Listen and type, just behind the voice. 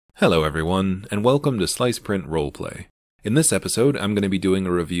Hello everyone, and welcome to Sliceprintroleplay. In this episode, I'm going to be doing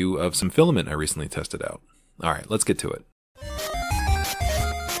a review of some filament I recently tested out. Alright, let's get to it.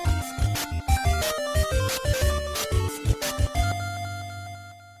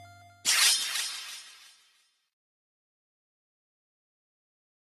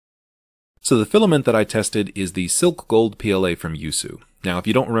 So the filament that I tested is the Silk Gold PLA from Yousu. Now, if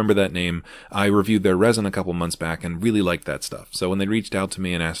you don't remember that name, I reviewed their resin a couple months back and really liked that stuff. So when they reached out to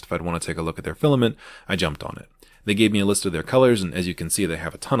me and asked if I'd want to take a look at their filament, I jumped on it. They gave me a list of their colors, and as you can see, they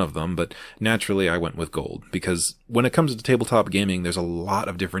have a ton of them, but naturally I went with gold, because when it comes to tabletop gaming, there's a lot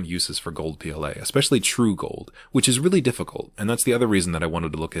of different uses for gold PLA, especially true gold, which is really difficult, and that's the other reason that I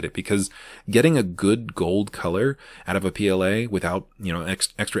wanted to look at it, because getting a good gold color out of a PLA without,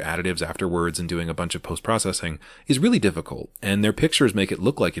 extra additives afterwards and doing a bunch of post-processing is really difficult, and their pictures make it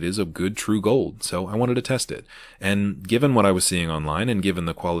look like it is a good true gold, so I wanted to test it. And given what I was seeing online, and given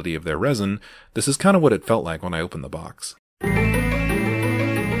the quality of their resin, this is kind of what it felt like when I opened the box.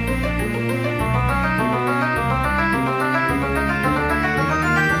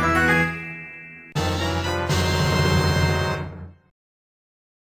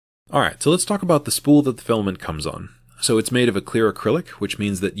 Alright, so let's talk about the spool that the filament comes on. So it's made of a clear acrylic, which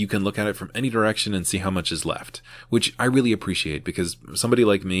means that you can look at it from any direction and see how much is left, which I really appreciate, because somebody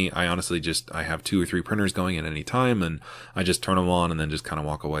like me, I have 2 or 3 printers going at any time, and I just turn them on and then just kind of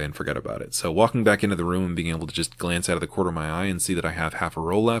walk away and forget about it. So walking back into the room and being able to just glance out of the corner of my eye and see that I have half a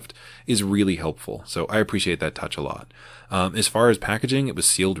roll left is really helpful. So I appreciate that touch a lot. As far as packaging, it was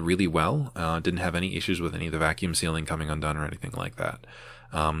sealed really well. Didn't have any issues with any of the vacuum sealing coming undone or anything like that.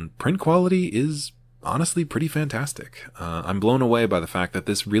 Print quality is honestly pretty fantastic. I'm blown away by the fact that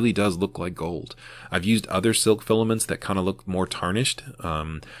this really does look like gold. I've used other silk filaments that kind of look more tarnished,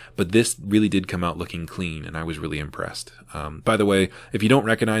 but this really did come out looking clean, and I was really impressed. By the way, if you don't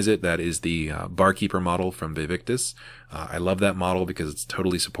recognize it, that is the Barkeeper model from Vivictus. I love that model because it's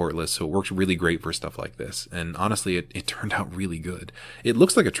totally supportless, so it works really great for stuff like this. And honestly, it turned out really good. It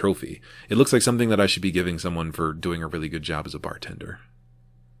looks like a trophy. It looks like something that I should be giving someone for doing a really good job as a bartender.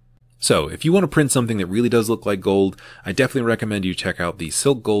 So, if you want to print something that really does look like gold, I definitely recommend you check out the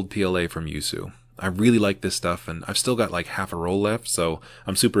Silk Gold PLA from Yousu. I really like this stuff, and I've still got like half a roll left, so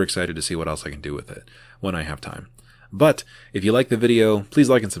I'm super excited to see what else I can do with it when I have time. But, if you like the video, please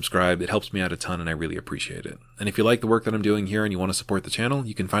like and subscribe. It helps me out a ton, and I really appreciate it. And if you like the work that I'm doing here and you want to support the channel,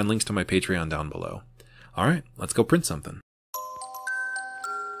 you can find links to my Patreon down below. Alright, let's go print something.